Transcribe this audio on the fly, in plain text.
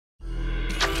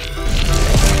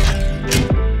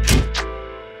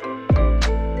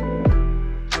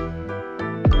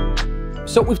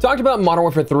So we've talked about Modern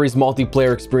Warfare 3's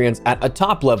multiplayer experience at a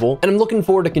top level, and I'm looking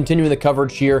forward to continuing the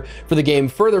coverage here for the game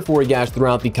further for you guys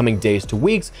throughout the coming days to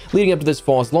weeks leading up to this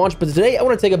fall's launch. But today I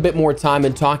want to take a bit more time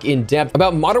and talk in depth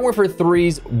about Modern Warfare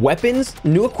 3's weapons,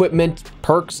 new equipment,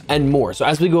 perks, and more. So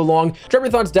as we go along, drop your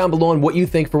thoughts down below on what you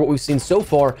think for what we've seen so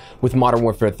far with Modern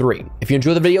Warfare 3. If you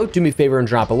enjoyed the video, do me a favor and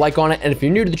drop a like on it. And if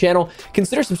you're new to the channel,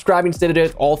 consider subscribing to stay up to date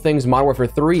with all things Modern Warfare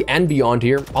 3 and beyond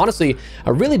here. Honestly,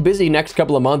 a really busy next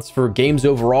couple of months for games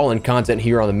overall and content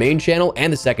here on the main channel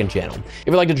and the second channel. If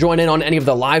you'd like to join in on any of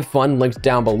the live fun, links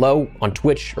down below on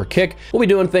Twitch or Kick. We'll be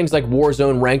doing things like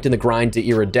Warzone ranked in the grind to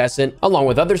iridescent, along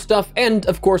with other stuff. And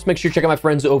of course, make sure you check out my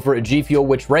friends over at G Fuel,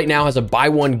 which right now has a buy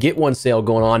one, get one sale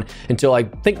going on until I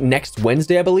think next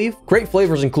Wednesday, I believe. Great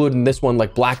flavors included in this one,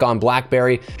 like Black on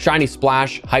Blackberry, Shiny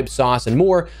Splash, Hype Sauce, and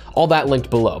more. All that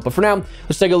linked below. But for now,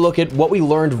 let's take a look at what we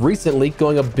learned recently,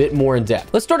 going a bit more in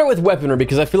depth. Let's start out with weaponry,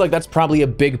 because I feel like that's probably a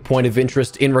big point of interest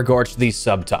in regards to these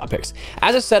subtopics.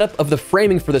 As a setup of the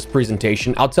framing for this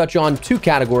presentation, I'll touch on two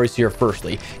categories here.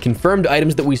 Firstly, confirmed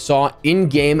items that we saw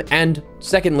in-game, and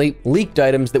secondly, leaked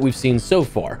items that we've seen so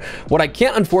far. What I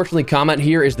can't unfortunately comment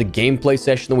here is the gameplay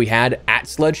session that we had at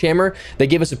Sledgehammer. They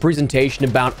gave us a presentation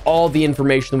about all the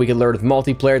information that we could learn with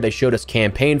multiplayer. They showed us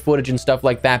campaign footage and stuff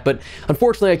like that, but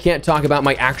unfortunately I can't talk about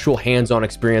my actual hands-on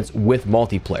experience with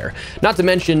multiplayer. Not to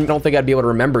mention, I don't think I'd be able to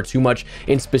remember too much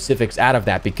in specifics out of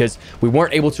that, because we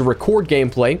weren't able to record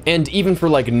gameplay, and even for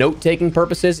like note-taking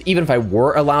purposes, even if I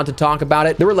were allowed to talk about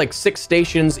it, there were like 6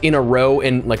 stations in a row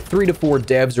and like 3 to 4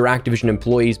 devs or Activision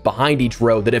employees behind each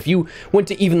row that if you went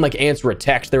to even like answer a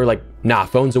text, they were like, nah,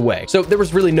 phone's away. So there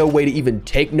was really no way to even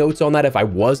take notes on that if I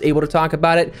was able to talk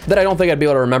about it, that I don't think I'd be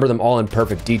able to remember them all in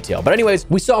perfect detail. But anyways,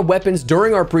 we saw weapons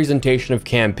during our presentation of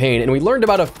campaign, and we learned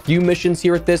about a few missions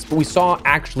here at this, but we saw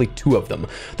actually 2 of them.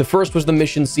 The first was the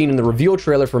mission seen in the reveal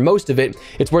trailer for most of it.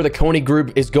 It's where the Kony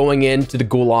group is going into the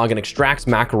Gulag and extracts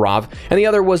Makarov, and the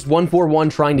other was 141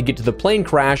 trying to get to the plane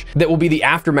crash that will be the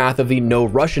aftermath of the No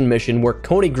Russian mission, where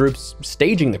Kony group's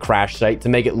staging the crash site to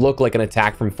make it look like an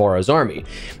attack from Pharoah's army.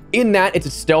 In that, it's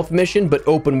a stealth mission, but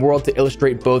open world, to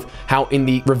illustrate both how in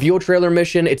the reveal trailer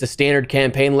mission, it's a standard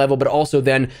campaign level, but also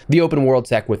then the open world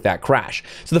tech with that crash.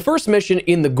 So the first mission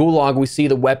in the Gulag, we see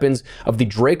the weapons of the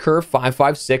Draker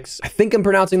 556. I think I'm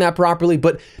pronouncing that properly,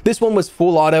 but this one was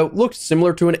full auto, looked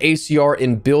similar to an ACR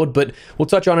in build, but we'll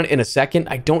touch on it in a second.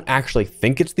 I don't actually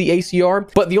think it's the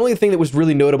ACR, but the only thing that was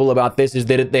really notable about this is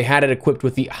that they had it equipped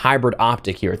with the hybrid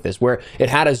optic here at this, where it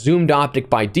had a zoomed optic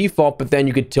by default, but then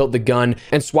you could tilt the gun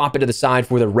and swap it to the side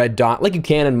for the red dot like you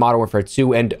can in Modern Warfare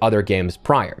 2 and other games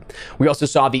prior. We also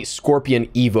saw the Scorpion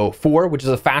Evo 4, which is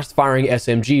a fast-firing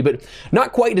SMG, but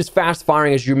not quite as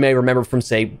fast-firing as you may remember from,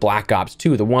 say, Black Ops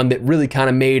 2, the one that really kind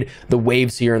of made the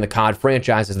waves here in the COD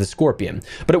franchise as the Scorpion.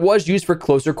 But it was used for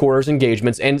closer quarters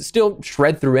engagements and still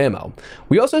shred through ammo.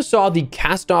 We also saw the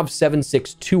Kastov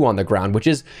 762 on the ground, which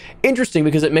is interesting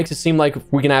because it makes it seem like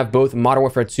we can have both Modern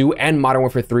Warfare 2 and Modern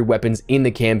Warfare 3 weapons in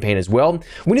the campaign as well.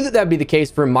 We knew that that'd be the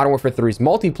case for Modern Warfare 3's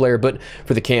multiplayer, but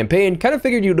for the campaign, kind of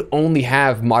figured you'd only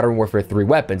have Modern Warfare 3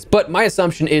 weapons. But my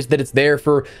assumption is that it's there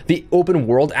for the open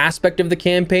world aspect of the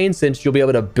campaign, since you'll be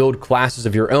able to build classes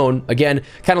of your own, again,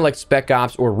 kind of like Spec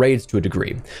Ops or Raids to a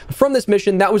degree. From this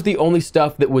mission, that was the only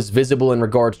stuff that was visible in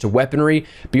regards to weaponry.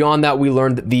 Beyond that, we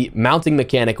learned that the mounting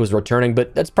mechanic was returning,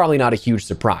 but that's probably not a huge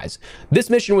surprise. This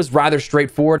mission was rather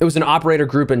straightforward. It was an operator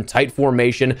group in tight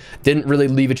formation, didn't really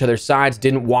leave each other's sides,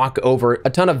 didn't walk over a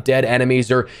ton of dead enemies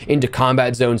or into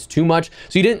combat zones too much,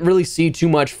 so you didn't really see too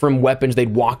much from weapons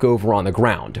they'd walk over on the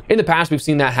ground. In the past, we've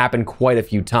seen that happen quite a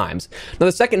few times. Now,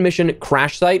 the second mission,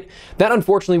 Crash Site, that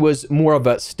unfortunately was more of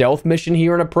a stealth mission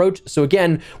here in approach, so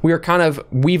again, we are kind of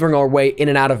weaving our way in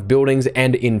and out of buildings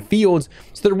and in fields,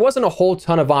 so there wasn't a whole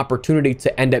ton of opportunity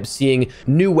to end up seeing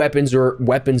new weapons or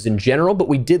weapons in general, but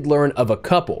we did learn of a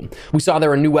couple. We saw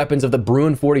there were new weapons of the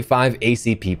Bruin 45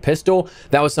 ACP pistol.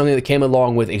 That was something that came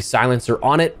along with a silencer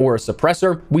on it or a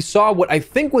suppressor. We saw what I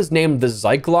think was named the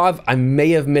Zyklov. I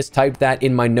may have mistyped that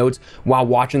in my notes while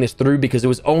watching this through, because it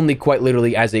was only quite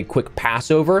literally as a quick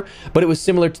passover, but it was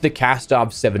similar to the Kastov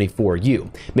 74U.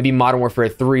 Maybe Modern Warfare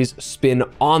 3's spin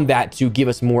on that to give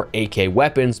us more AK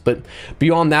weapons, but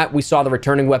beyond that, we saw the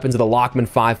returning weapons of the Lockman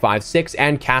 556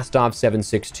 and Kastov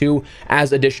 762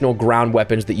 as additional ground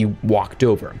weapons that you walked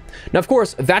over. Now, of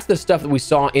course, that's the stuff that we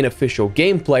saw in official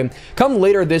gameplay. Come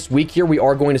later this week here, we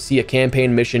are going to see a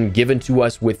campaign mission given to to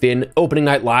us within opening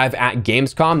night live at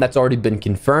Gamescom. That's already been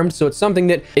confirmed. So it's something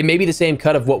that it may be the same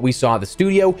cut of what we saw at the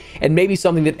studio, and maybe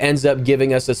something that ends up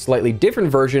giving us a slightly different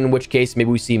version, in which case maybe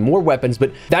we see more weapons.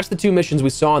 But that's the two missions we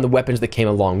saw and the weapons that came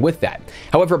along with that.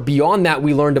 However, beyond that,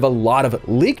 we learned of a lot of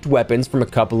leaked weapons from a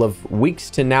couple of weeks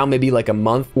to now, maybe like a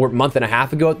month or month and a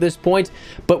half ago at this point.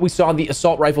 But we saw the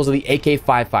assault rifles of the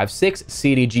AK-556,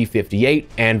 CDG-58,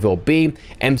 Anvil B,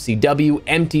 MCW,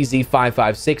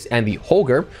 MTZ-556, and the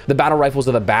Holger, the battle rifles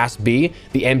of the Bass B,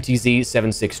 the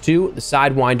MTZ-762, the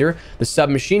Sidewinder, the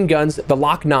submachine guns, the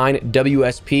Lock 9,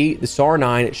 WSP, the SAR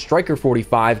 9, Striker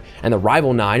 45, and the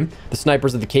Rival 9, the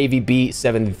snipers of the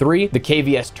KVB-73, the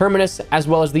KVS Terminus, as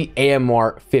well as the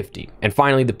AMR-50, and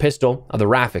finally the pistol of the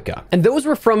Raffica. And those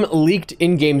were from leaked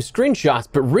in-game screenshots,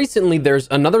 but recently there's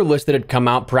another list that had come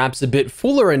out, perhaps a bit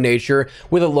fuller in nature,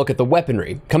 with a look at the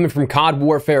weaponry. Coming from COD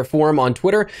Warfare Forum on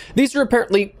Twitter, these are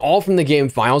apparently all from the game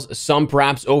files. Some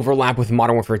perhaps overlap with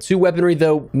Modern Warfare 2 weaponry,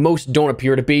 though most don't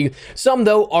appear to be. Some,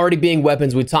 though, already being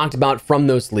weapons we talked about from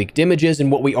those leaked images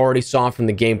and what we already saw from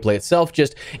the gameplay itself,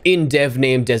 just in dev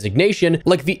name designation,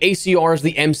 like the ACR is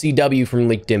the MCW from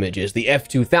leaked images, the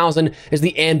F2000 is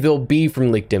the Anvil B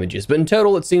from leaked images, but in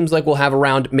total it seems like we'll have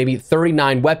around maybe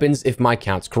 39 weapons if my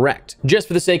count's correct. Just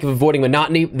for the sake of avoiding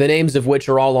monotony, the names of which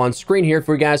are all on screen here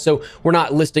for you guys, so we're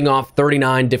not listing off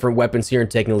 39 different weapons here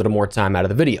and taking a little more time out of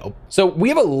the video. So we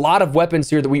have a lot of weapons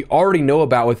here that we already know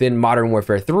about within Modern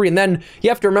Warfare 3, and then you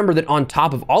have to remember that on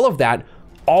top of all of that,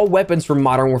 all weapons from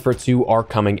Modern Warfare 2 are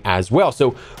coming as well.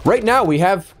 So right now we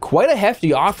have quite a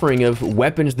hefty offering of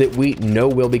weapons that we know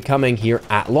will be coming here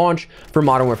at launch for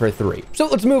Modern Warfare 3. So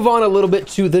let's move on a little bit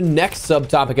to the next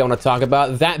subtopic I want to talk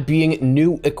about, that being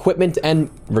new equipment and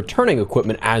returning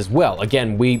equipment as well.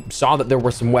 Again, we saw that there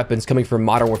were some weapons coming from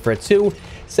Modern Warfare 2.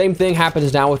 Same thing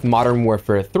happens now with Modern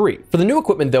Warfare 3. For the new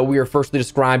equipment, though, we are firstly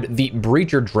described the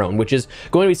Breacher drone, which is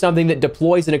going to be something that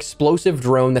deploys an explosive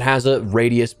drone that has a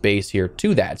radius base here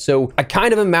to that. So I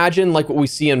kind of imagine like what we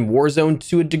see in Warzone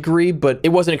to a degree, but it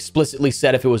wasn't explicitly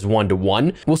said if it was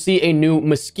 1-to-1. We'll see a new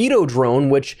Mosquito drone,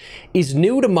 which is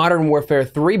new to Modern Warfare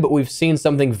 3, but we've seen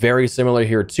something very similar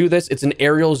here to this. It's an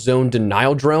aerial zone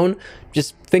denial drone.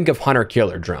 Just think of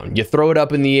hunter-killer drone. You throw it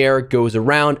up in the air, it goes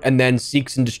around, and then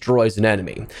seeks and destroys an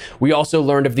enemy. We also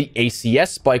learned of the ACS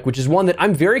Spike, which is one that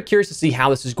I'm very curious to see how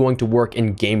this is going to work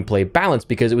in gameplay balance,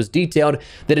 because it was detailed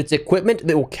that it's equipment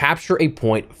that will capture a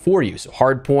point for you. So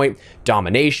hard point,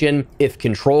 domination, if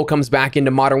control comes back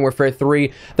into Modern Warfare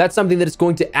 3, that's something that is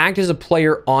going to act as a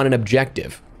player on an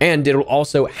objective. And it'll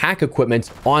also hack equipment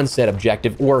on said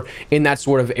objective or in that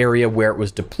sort of area where it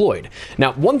was deployed.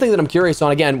 Now, one thing that I'm curious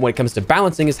on, again, when it comes to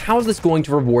balancing is how is this going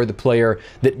to reward the player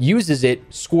that uses it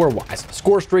score-wise?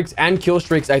 Score streaks and kill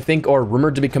streaks, I think, are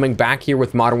rumored to be coming back here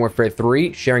with Modern Warfare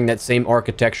 3, sharing that same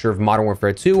architecture of Modern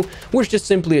Warfare 2, which is just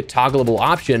simply a toggleable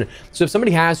option. So if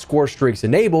somebody has score streaks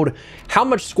enabled, how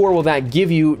much score will that give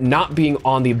you not being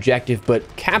on the objective, but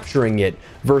capturing it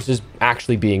versus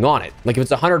actually being on it? Like if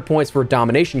it's 100 points for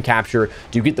domination capture,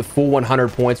 do you get the full 100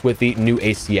 points with the new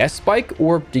ACS Spike,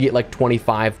 or do you get like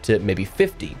 25 to maybe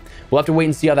 50? We'll have to wait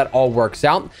and see how that all works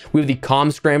out. We have the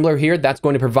Comm Scrambler here. That's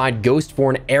going to provide Ghost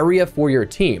for an area for your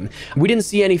team. We didn't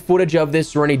see any footage of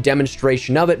this or any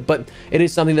demonstration of it, but it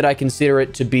is something that I consider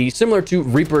it to be similar to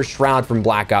Reaper's Shroud from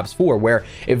Black Ops 4, where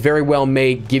it very well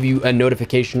may give you a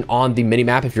notification on the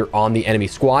minimap if you're on the enemy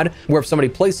squad, where if somebody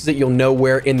places it, you'll know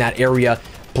where in that area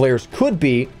players could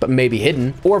be, but maybe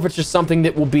hidden, or if it's just something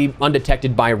that will be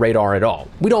undetected by radar at all.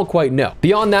 We don't quite know.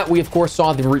 Beyond that, we of course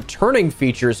saw the returning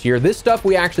features here. This stuff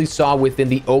we actually saw within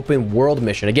the open world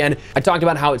mission. Again, I talked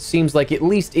about how it seems like, at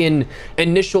least in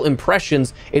initial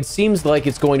impressions, it seems like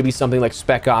it's going to be something like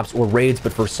Spec Ops or Raids,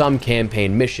 but for some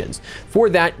campaign missions. For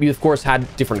that, we of course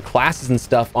had different classes and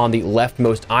stuff on the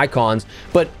leftmost icons,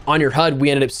 but on your HUD, we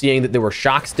ended up seeing that there were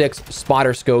shock sticks,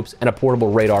 spotter scopes, and a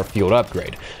portable radar field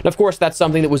upgrade. And of course, that's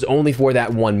something that was only for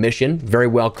that one mission. Very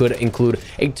well could include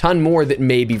a ton more that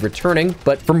may be returning,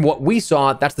 but from what we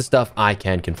saw, that's the stuff I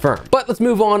can confirm. But let's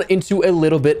move on into a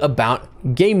little bit about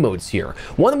game modes here.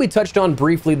 One that we touched on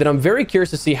briefly that I'm very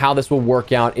curious to see how this will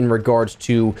work out in regards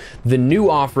to the new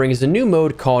offering is a new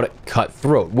mode called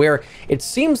Cutthroat, where it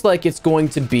seems like it's going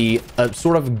to be a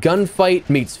sort of gunfight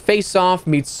meets face-off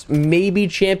meets maybe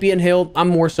Champion Hill. I'm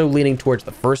more so leaning towards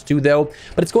the first two though,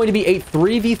 but it's going to be a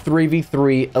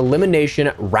 3v3v3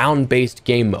 elimination round-based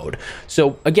game mode.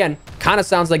 So again, kind of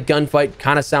sounds like gunfight,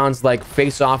 kind of sounds like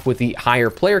face-off with the higher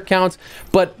player counts,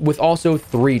 but with also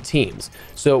 3 teams.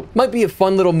 So might be a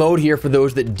fun little mode here for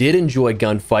those that did enjoy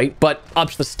Gunfight, but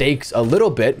ups the stakes a little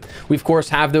bit. We, of course,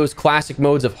 have those classic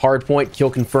modes of Hardpoint, Kill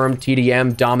Confirmed,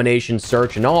 TDM, Domination,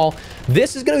 Search, and all.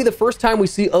 This is going to be the first time we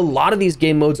see a lot of these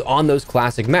game modes on those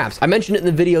classic maps. I mentioned it in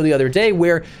the video the other day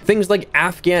where things like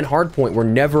Afghan Hardpoint were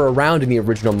never around in the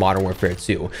original Modern Warfare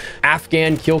 2.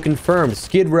 Afghan Kill Confirmed,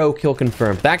 Skid Row Kill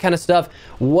Confirmed, that kind of stuff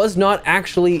was not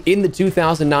actually in the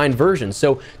 2009 version.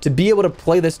 So to be able to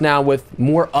play this now with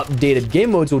more updated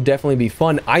game modes will definitely be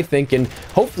fun, I think, and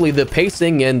hopefully the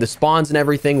pacing and the spawns and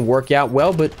everything work out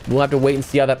well, but we'll have to wait and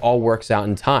see how that all works out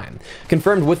in time.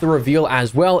 Confirmed with the reveal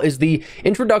as well is the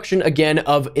introduction again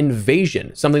of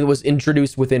Invasion, something that was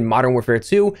introduced within Modern Warfare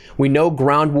 2. We know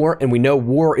Ground War and we know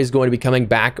War is going to be coming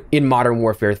back in Modern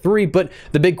Warfare 3, but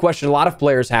the big question a lot of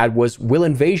players had was, will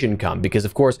Invasion come? Because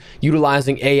of course,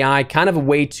 utilizing AI, kind of a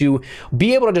way to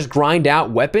be able to just grind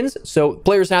out weapons. So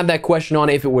players had that question on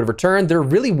if it would return. There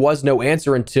really was no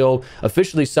answer until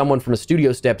officially someone from a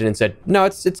studio stepped in and said, no,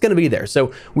 it's going to be there.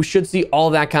 So we should see all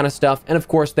that kind of stuff. And of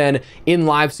course, then in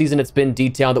live season, it's been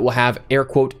detailed that we'll have air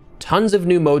quote tons of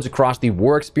new modes across the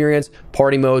war experience,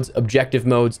 party modes, objective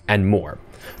modes, and more.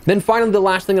 Then finally, the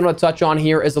last thing I'm going to touch on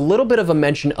here is a little bit of a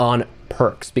mention on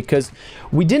perks, because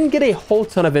we didn't get a whole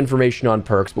ton of information on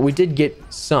perks, but we did get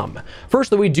some.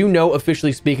 Firstly, we do know,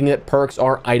 officially speaking, that perks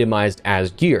are itemized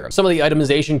as gear. Some of the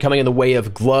itemization coming in the way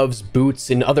of gloves, boots,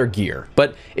 and other gear,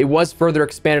 but it was further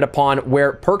expanded upon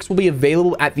where perks will be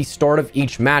available at the start of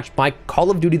each match by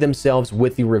Call of Duty themselves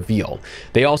with the reveal.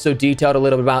 They also detailed a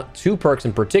little bit about two perks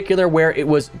in particular, where it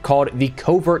was called the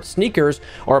Covert Sneakers,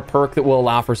 or a perk that will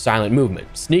allow for silent movement.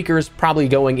 Sneakers probably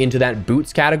going into that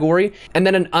boots category, and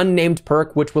then an unnamed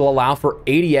perk which will allow for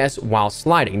ADS while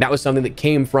sliding. That was something that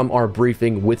came from our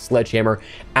briefing with Sledgehammer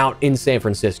out in San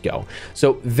Francisco.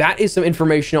 So that is some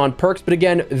information on perks, but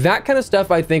again, that kind of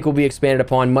stuff I think will be expanded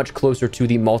upon much closer to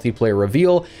the multiplayer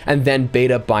reveal and then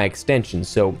beta by extension.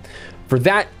 So for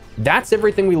that, that's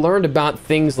everything we learned about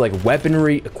things like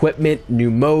weaponry, equipment,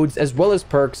 new modes, as well as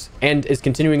perks, and is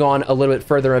continuing on a little bit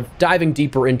further of diving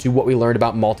deeper into what we learned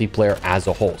about multiplayer as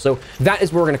a whole. So that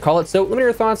is what we're going to call it. So let me know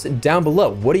your thoughts down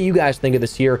below. What do you guys think of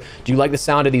this here? Do you like the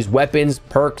sound of these weapons,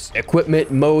 perks,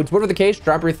 equipment, modes? Whatever the case,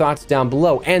 drop your thoughts down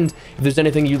below. And if there's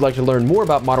anything you'd like to learn more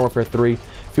about Modern Warfare 3,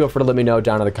 feel free to let me know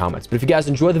down in the comments. But if you guys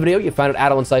enjoyed the video, you found it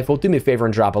at all insightful, do me a favor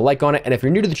and drop a like on it. And if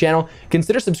you're new to the channel,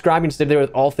 consider subscribing to stay there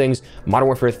with all things Modern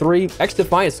Warfare 3.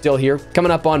 XDefiant still here, coming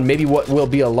up on maybe what will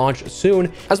be a launch soon,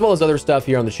 as well as other stuff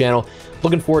here on the channel.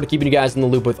 Looking forward to keeping you guys in the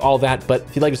loop with all that. But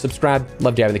if you'd like to subscribe,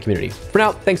 love to have you in the community. For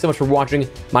now, thanks so much for watching.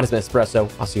 My name is Espresso.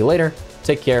 I'll see you later.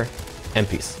 Take care and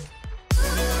peace.